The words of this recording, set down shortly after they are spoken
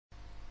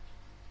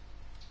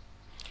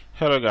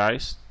Hello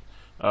guys,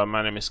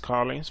 my name is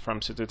Collins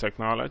from City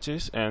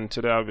Technologies, and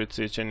today I'll be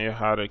teaching you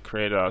how to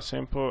create a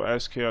simple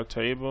SQL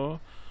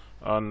table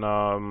on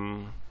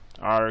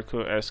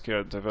Oracle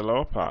SQL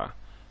Developer.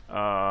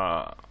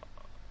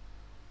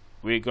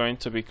 We're going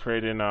to be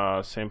creating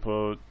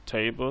simple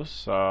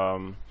tables.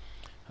 We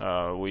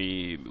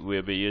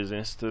will be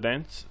using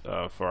students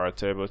for our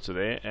table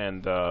today,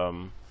 and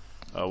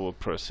we'll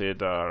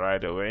proceed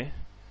right away.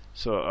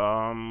 So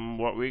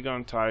what we're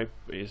going to type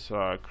is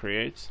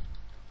create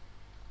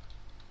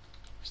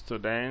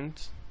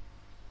student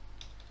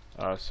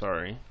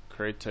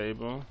create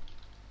table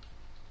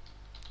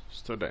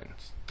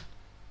students.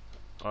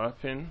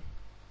 Open,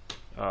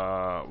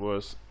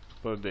 we'll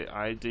put the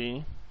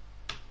ID.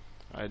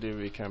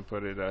 We can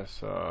put it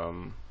as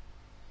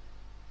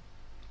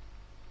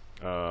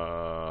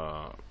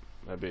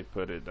maybe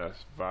put it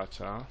as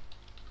voucher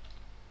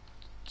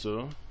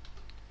 2,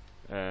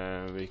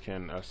 and we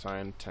can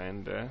assign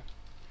 10 there.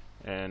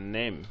 And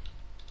name,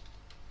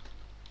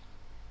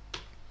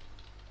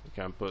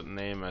 we can put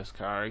name as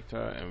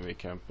character, and we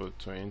can put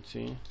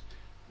 20.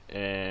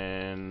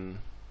 And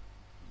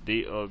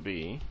DOB,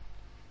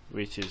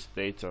 which is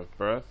date of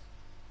birth,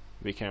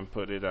 we can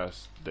put it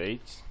as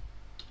date.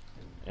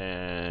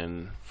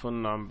 And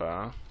phone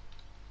number,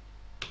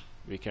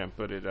 we can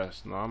put it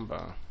as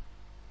number.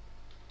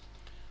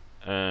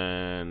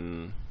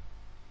 And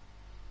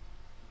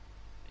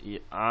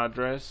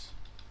address,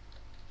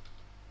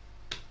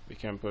 we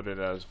can put it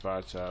as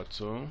voucher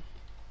 2.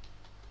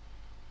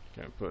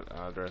 Can put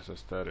address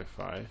as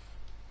 35,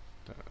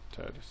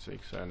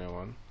 36,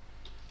 anyone.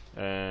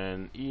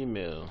 And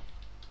email,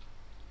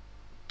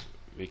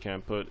 we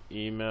can put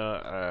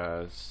email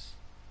as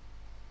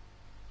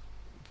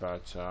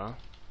voucher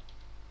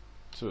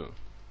 2,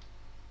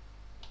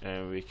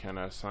 and we can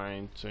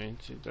assign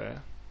 20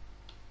 there.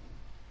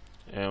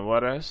 And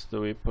what else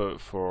do we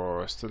put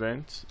for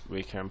students?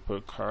 We can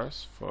put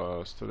course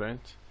for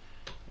student,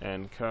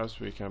 and course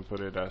we can put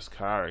it as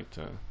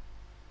character,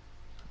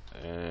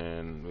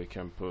 and we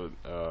can put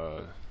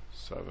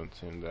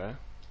 17 there.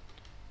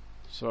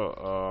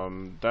 So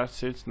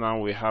that's it. Now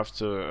we have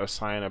to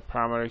assign a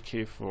primary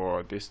key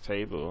for this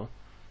table,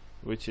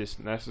 which is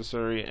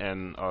necessary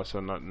and also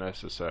not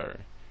necessary.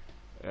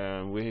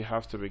 And we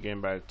have to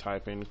begin by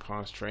typing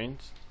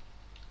constraints.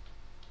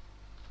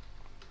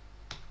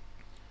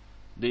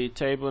 The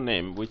table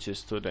name, which is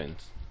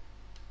student,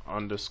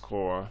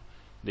 underscore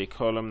the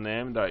column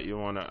name that you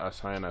want to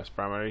assign as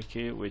primary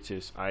key, which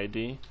is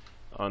ID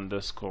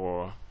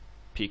underscore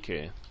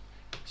PK,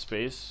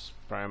 space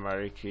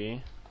primary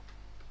key,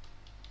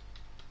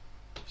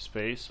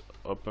 space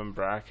open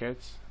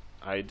brackets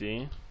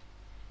ID,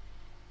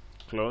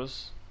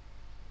 close,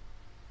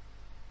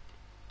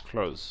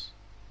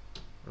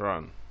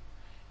 run.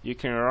 You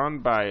can run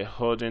by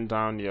holding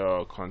down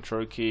your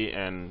control key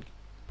and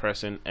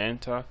pressing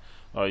enter,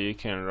 or you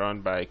can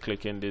run by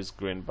clicking this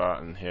green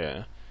button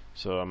here.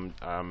 So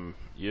I'm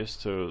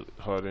used to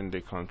holding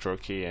the control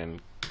key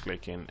and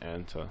clicking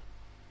enter.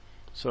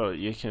 So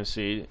you can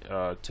see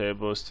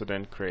table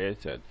student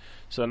created.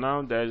 So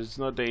now there is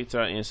no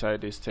data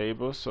inside this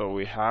table, so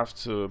we have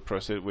to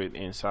proceed with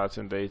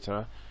inserting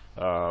data,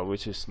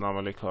 which is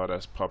normally called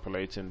as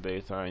populating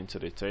data into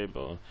the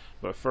table.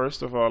 But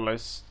first of all,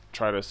 let's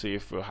try to see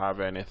if we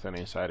have anything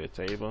inside the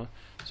table.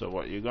 So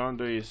what you're going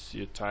to do is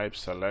you type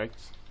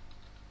select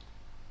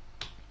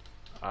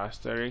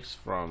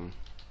asterisk from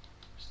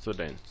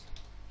student,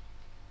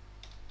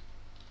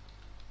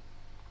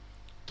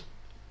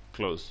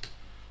 close.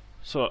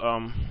 So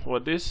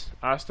what this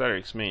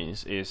asterisk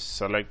means is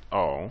select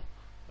all.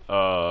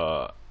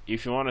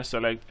 If you want to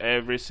select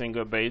every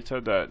single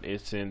data that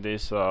is in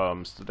this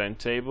student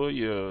table,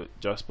 you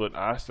just put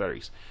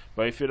asterisk.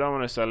 But if you don't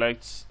want to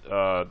select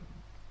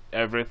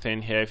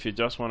everything here, if you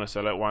just want to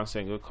select one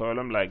single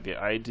column like the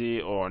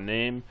ID or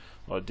name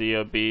or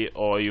DOB,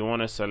 or you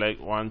want to select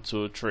 1,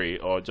 2, 3,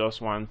 or just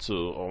 1,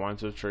 2, or 1,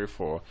 2, 3,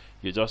 4,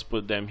 you just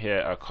put them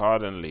here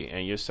accordingly,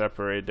 and you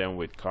separate them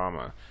with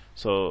comma.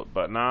 So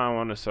but now I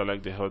want to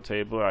select the whole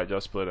table. I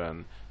just put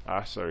an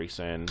asterisk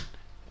and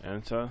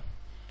enter.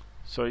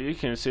 So you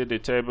can see the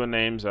table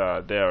names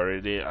are there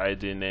already.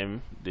 ID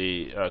name,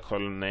 the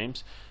column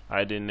names,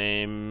 ID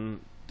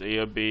name,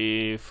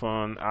 DOB,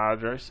 phone,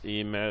 address,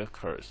 email,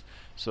 course.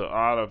 So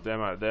all of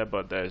them are there,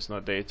 but there is no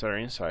data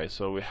inside.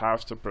 So we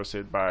have to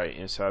proceed by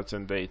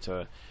inserting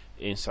data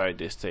inside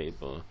this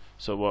table.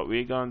 So what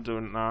we're going to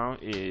do now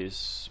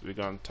is we're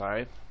going to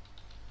type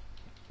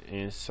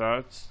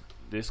insert.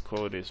 This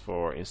code is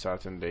for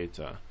inserting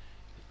data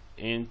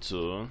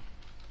into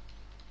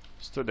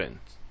student.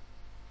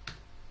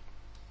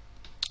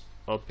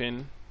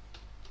 Open,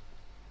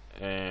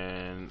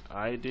 and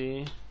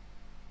ID,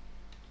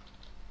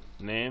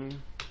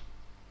 name,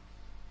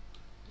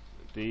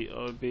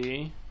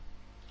 DOB,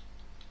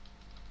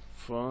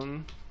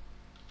 phone,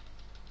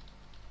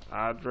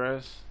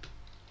 address,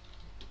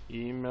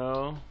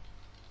 email,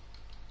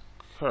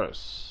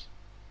 course.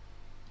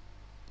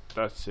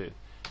 That's it.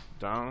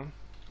 Down,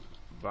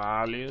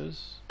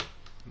 values,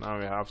 Now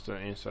we have to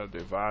insert the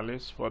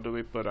values. What do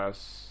we put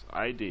as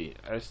ID?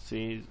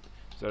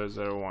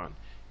 ST001.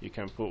 You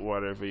can put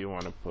whatever you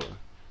want to put.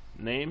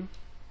 Name,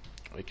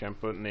 we can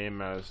put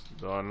name as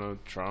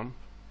Donald Trump.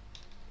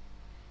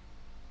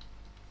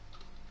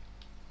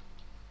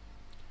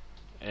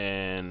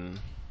 And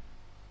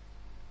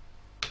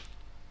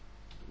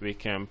we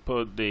can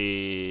put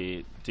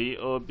the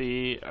DOB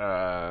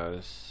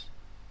as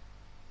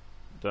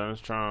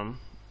Donald Trump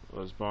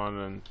was born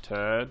on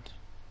 3rd,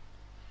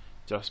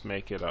 just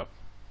make it up,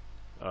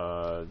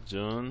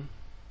 June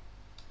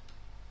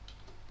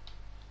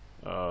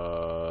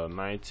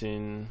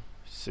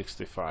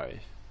 1965.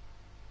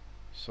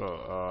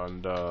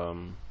 So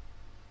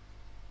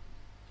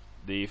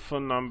the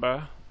phone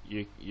number,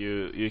 you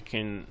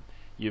can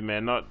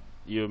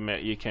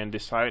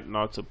decide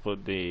not to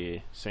put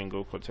the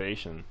single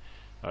quotation.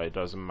 It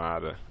doesn't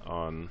matter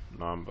on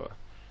number.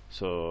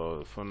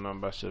 So phone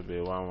number should be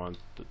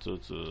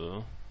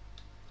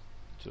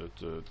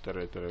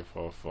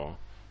 112223344.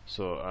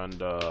 So and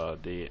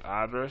the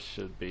address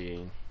should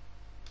be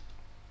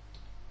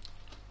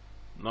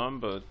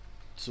number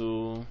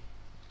 2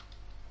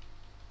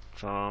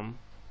 Trump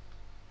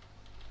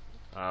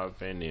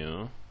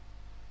Avenue,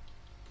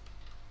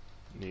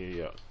 New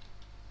York.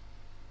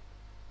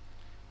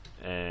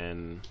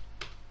 And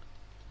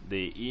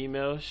the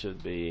email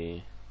should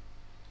be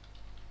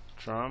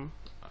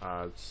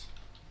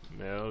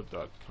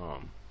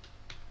trump@mail.com.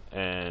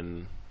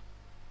 And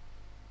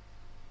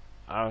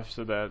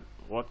after that,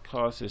 what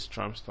course is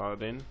Trump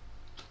studying?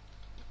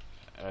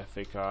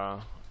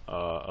 Ethical.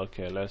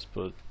 Okay, let's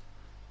put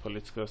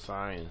political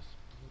science.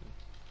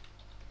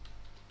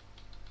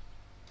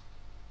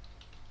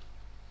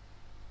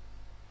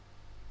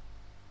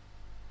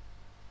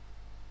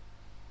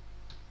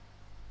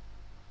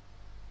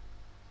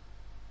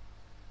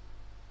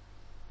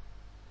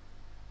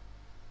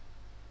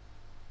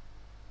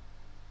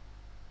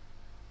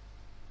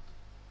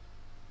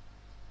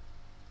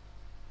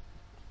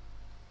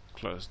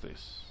 Close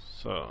this.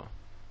 So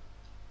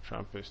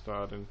Trump is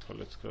studying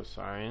political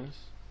science,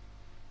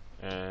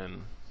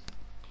 and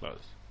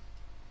close.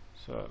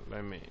 So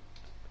let me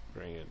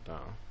bring it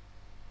down.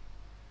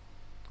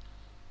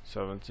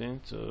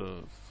 17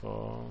 to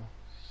 4,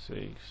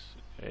 6,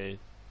 8,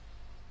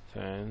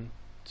 10,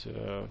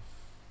 12,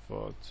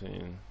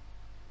 14,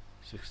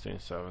 16,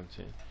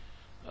 17.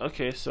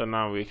 Okay, so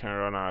now we can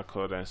run our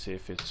code and see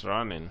if it's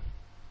running.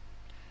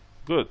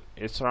 Good,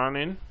 it's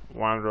running.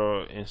 One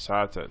row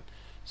inserted.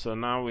 So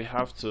now we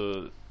have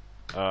to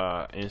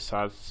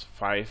insert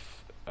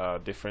 5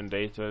 different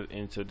data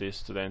into this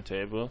student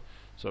table.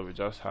 So we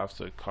just have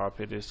to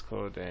copy this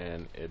code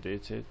and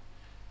edit it.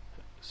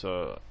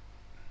 So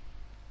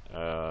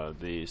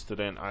the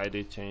student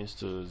ID changed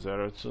to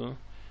 02,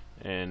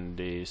 and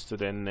the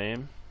student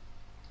name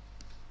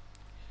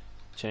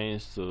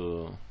changed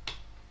to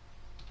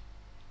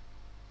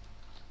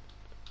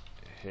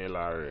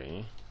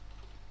Hillary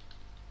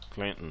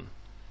Clinton,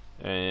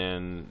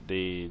 and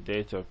the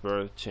date of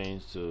birth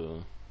changed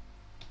to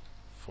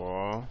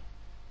 4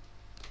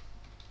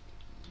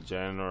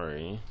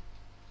 January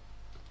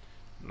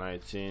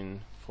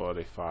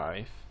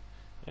 1945,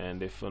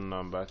 and the phone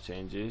number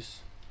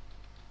changes.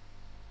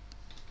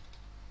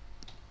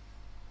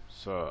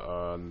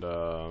 So and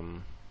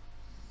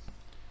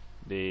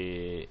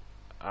the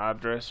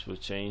address will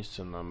change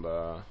to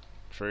number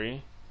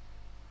 3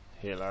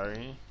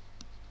 Hillary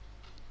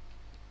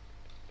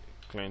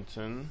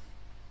Clinton,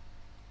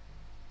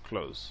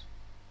 close,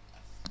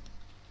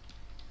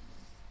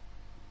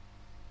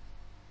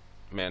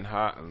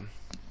 Manhattan.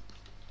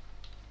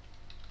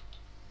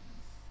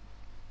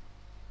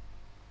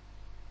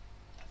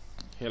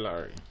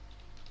 Hillary.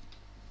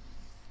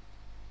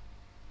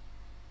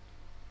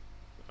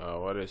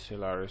 What is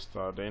Hillary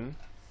studying?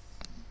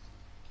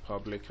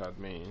 Public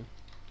admin.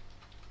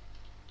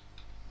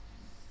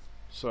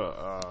 So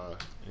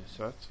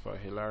insert for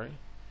Hillary.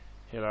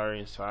 Hillary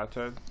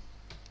inserted.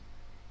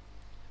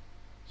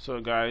 So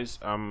guys,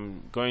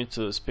 I'm going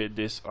to speed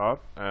this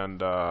up,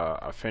 and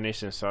I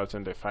finish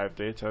inserting the 5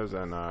 data,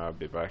 and I'll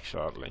be back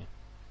shortly.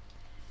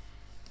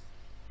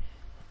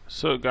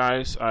 So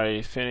guys,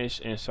 I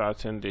finished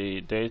inserting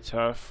the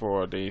data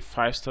for the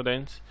 5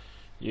 students.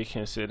 You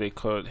can see the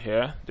code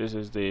here. This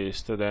is the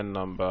student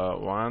number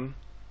 1,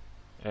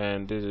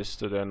 and this is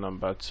student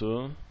number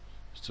 2,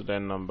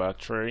 student number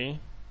 3,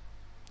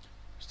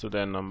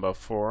 student number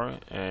 4,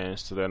 and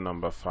student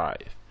number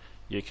 5.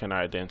 You can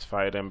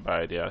identify them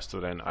by their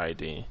student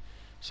ID.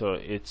 So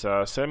it's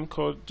same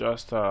code,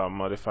 just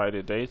modify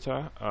the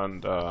data,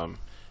 and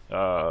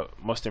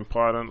most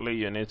importantly,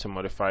 you need to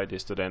modify the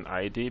student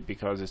ID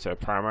because it's a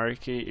primary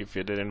key. If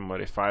you didn't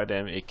modify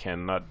them, it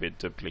cannot be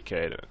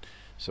duplicated.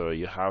 So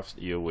you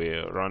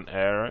will run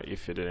error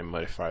if you didn't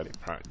modify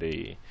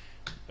the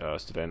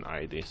student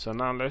ID. So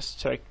now let's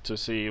check to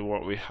see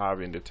what we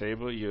have in the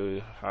table.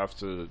 You have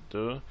to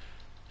do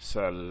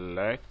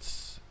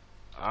select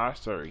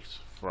asterisk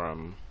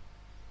from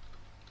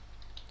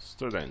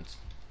students.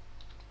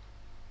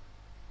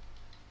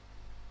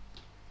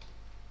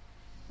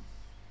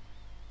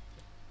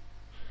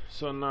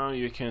 So now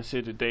you can see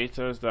the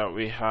data that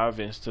we have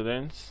in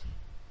students.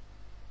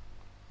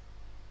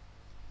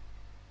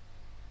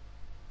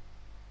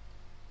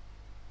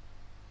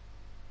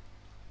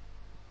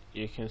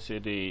 You can see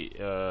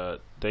the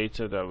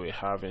data that we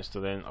have in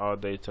student. All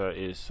data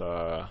is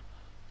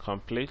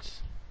complete.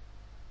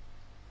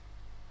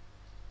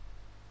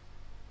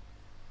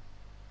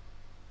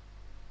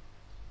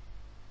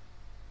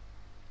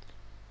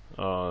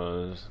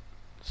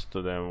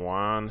 Student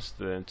 1,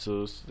 student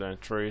 2,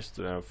 student 3,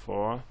 student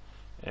 4,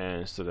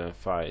 and student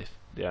 5.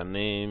 Their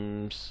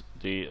names,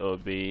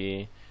 DOB,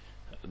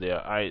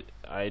 their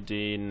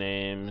ID,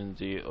 name,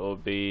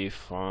 DOB,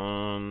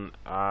 phone,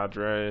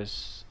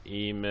 address,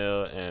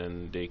 email,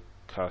 and the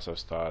class of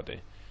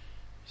study.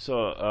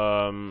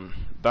 So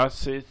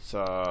that's it.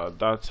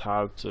 That's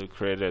how to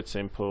create a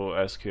simple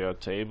SQL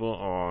table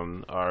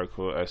on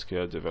Oracle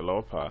SQL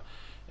Developer.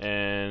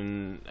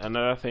 And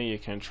another thing you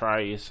can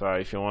try is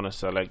if you want to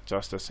select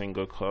just a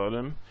single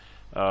column,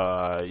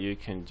 you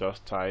can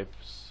just type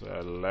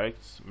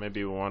select.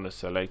 Maybe you want to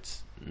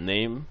select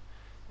name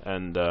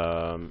and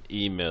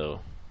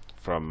email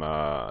from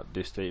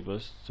these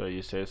tables. So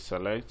you say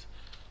select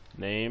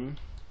name,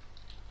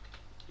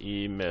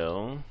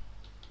 email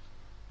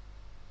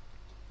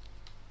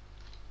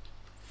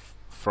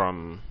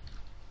from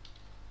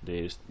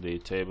the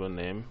table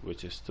name,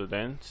 which is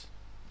student,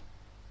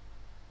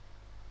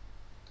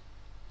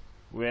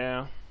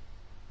 where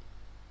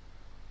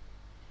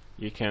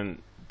you can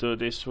do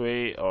this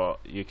way, or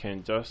you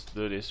can just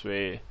do this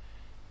way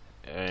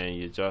and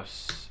you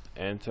just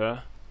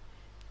enter,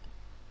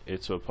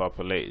 it will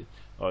populate.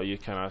 Or you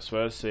can as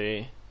well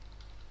say,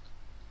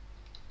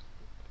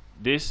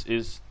 this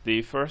is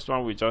the first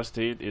one we just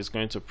did, is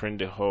going to print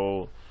the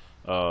whole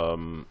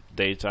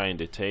data in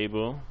the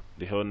table,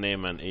 the whole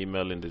name and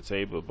email in the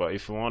table. But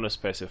if you want to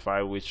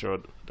specify which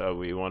row that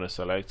we want to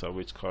select or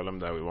which column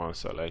that we want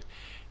to select,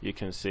 you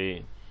can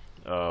say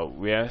where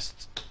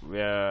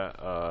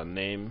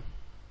name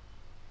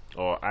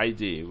or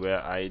ID,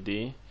 where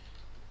ID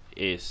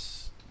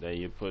is, then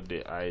you put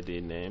the ID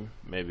name,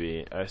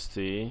 maybe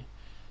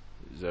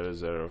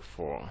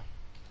ST004,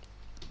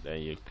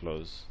 then you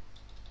close.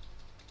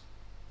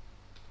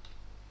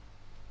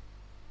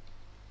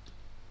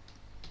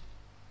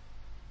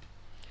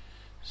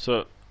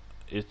 So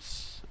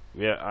it's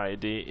where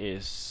ID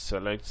is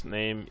select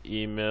name,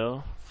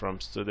 email from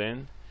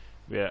student,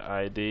 where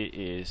ID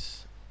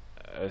is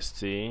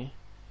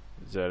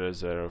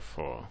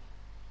ST004.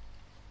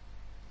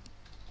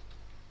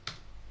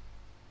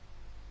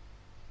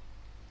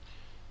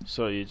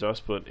 So you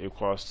just put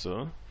equals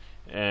to,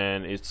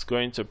 and it's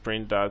going to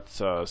print that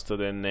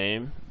student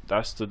name,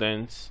 that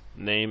student's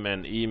name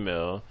and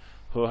email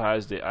who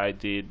has the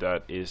ID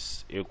that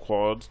is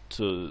equal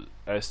to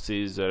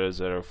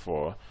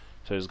ST004.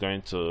 So it's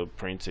going to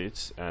print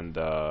it, and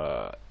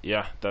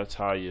yeah, that's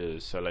how you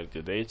select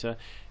the data.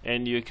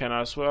 And you can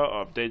as well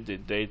update the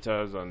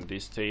data on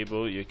this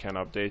table. You can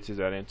update it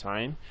at any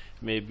time.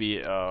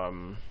 Maybe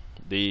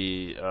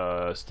the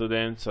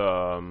student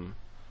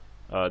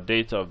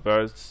date of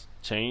birth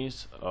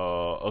changed,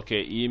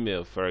 okay,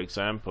 email for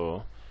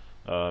example,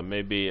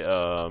 maybe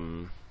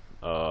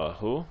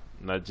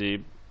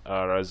Najib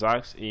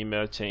Razak's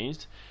email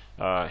changed.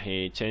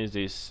 He changed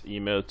his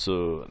email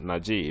to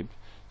Najib.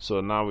 So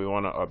now we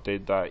want to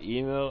update that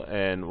email,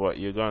 and what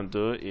you're going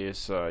to do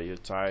is you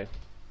type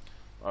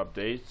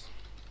update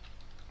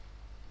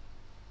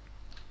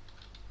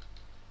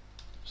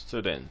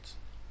student,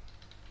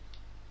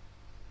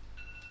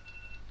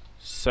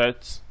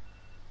 set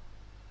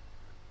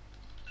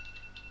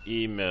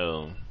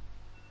email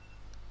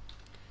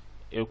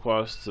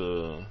equals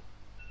to,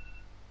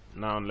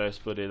 now let's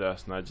put it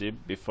as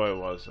Najib. Before it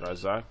was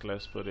Razak,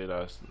 let's put it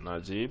as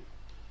Najib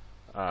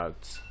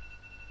at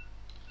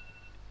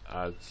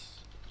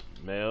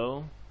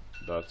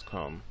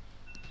mail.com.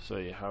 So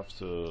you have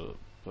to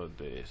put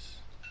this,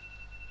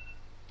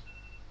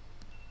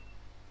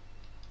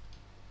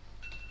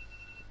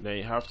 then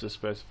you have to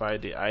specify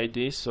the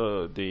ID,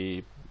 so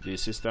the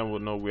system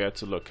would know where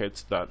to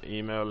locate that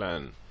email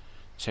and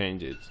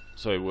change it,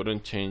 so it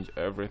wouldn't change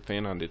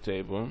everything on the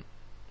table.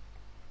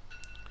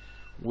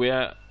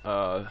 Where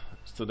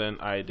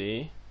student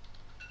ID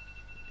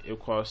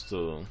equals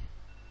to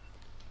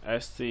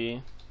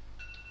ST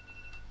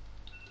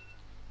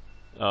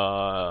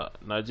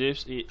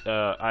Najib's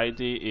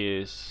ID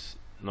is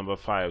number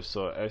 5,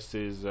 so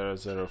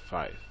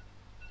ST005.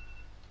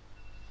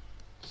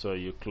 So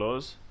you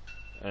close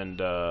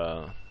and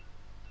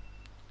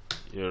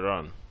you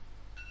run.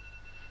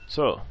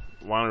 So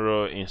one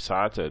row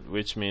inserted,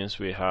 which means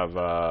we have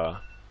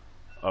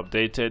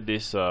updated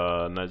this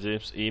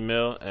Najib's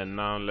email, and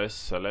now let's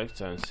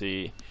select and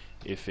see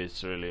if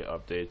it's really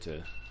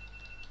updated.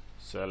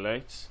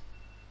 Select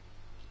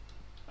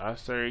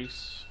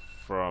asterisk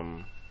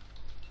from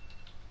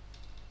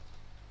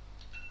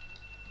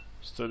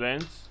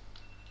students,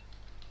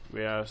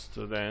 where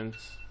student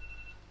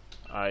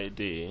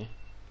ID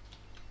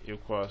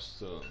equals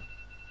to,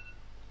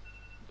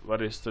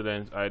 what is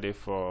student ID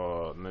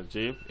for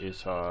Najib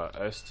is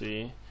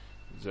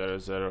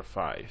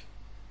 005.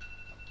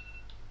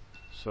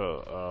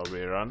 So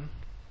we run.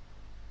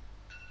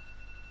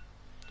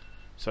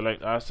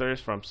 Select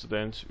asterisk from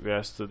student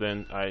where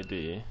student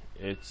ID.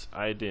 It's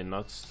ID,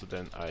 not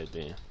student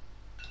ID.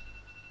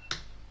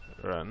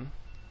 Run.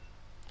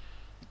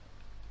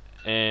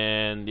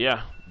 And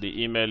yeah,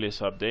 the email is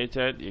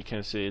updated. You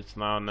can see it's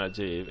now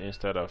Najib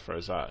instead of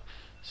Razak.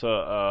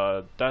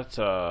 So that's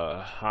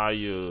how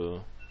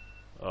you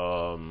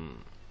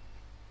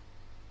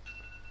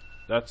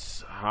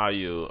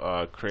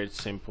create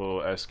simple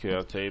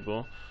SQL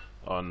table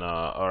on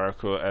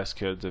Oracle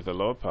SQL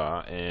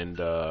Developer and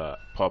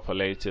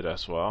populate it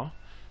as well.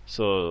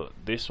 So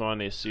this one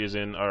is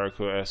using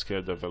Oracle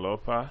SQL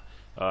Developer.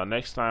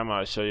 Next time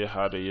I'll show you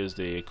how to use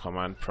the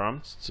command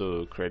prompt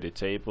to create a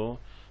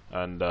table.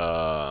 And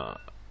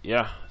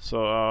yeah,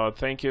 so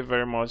thank you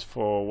very much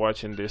for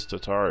watching this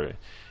tutorial.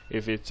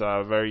 If it's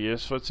very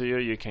useful to you,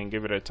 you can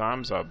give it a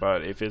thumbs up,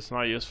 but if it's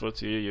not useful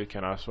to you, you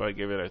can as well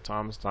give it a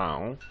thumbs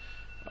down.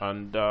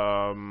 And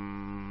I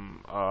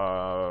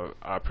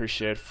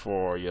appreciate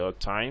for your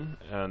time,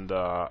 and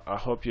I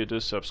hope you do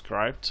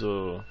subscribe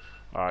to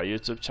our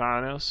YouTube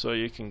channel so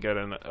you can get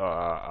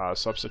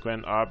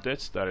subsequent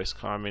updates that is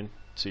coming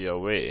to your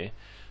way.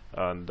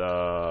 And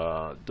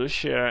do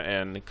share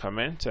and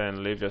comment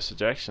and leave your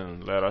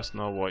suggestion. Let us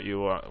know what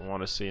you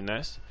want to see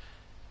next,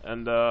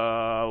 and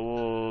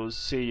we'll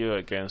see you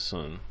again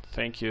soon.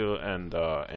 Thank you, and